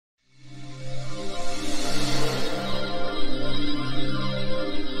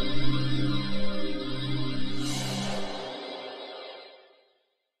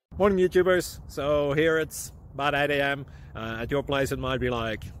Morning YouTubers. So here it's about 8 a.m. At your place it might be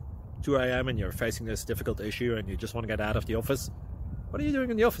like 2 a.m. and you're facing this difficult issue and you just want to get out of the office. What are you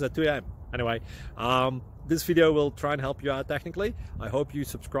doing in the office at 2 a.m.? Anyway, this video will try and help you out technically. I hope you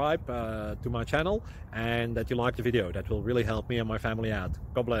subscribe to my channel and that you like the video. That will really help me and my family out.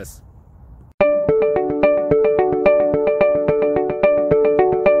 God bless.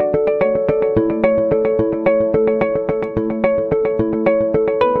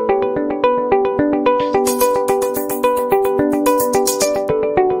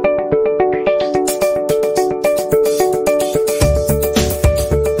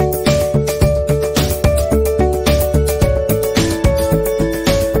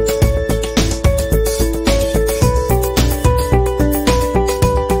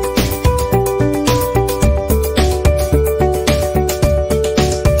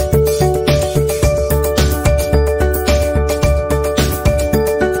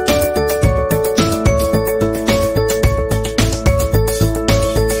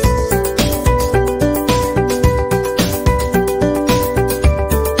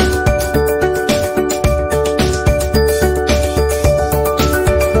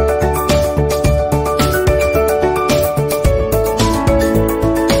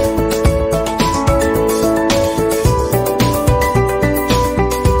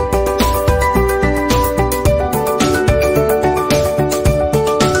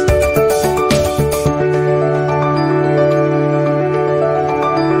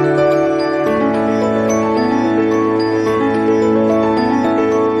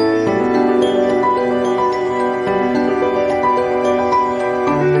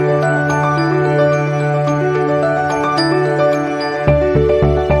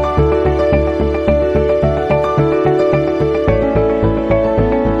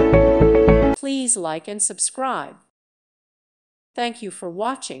 Please like and subscribe. Thank you for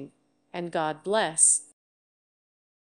watching, and God bless.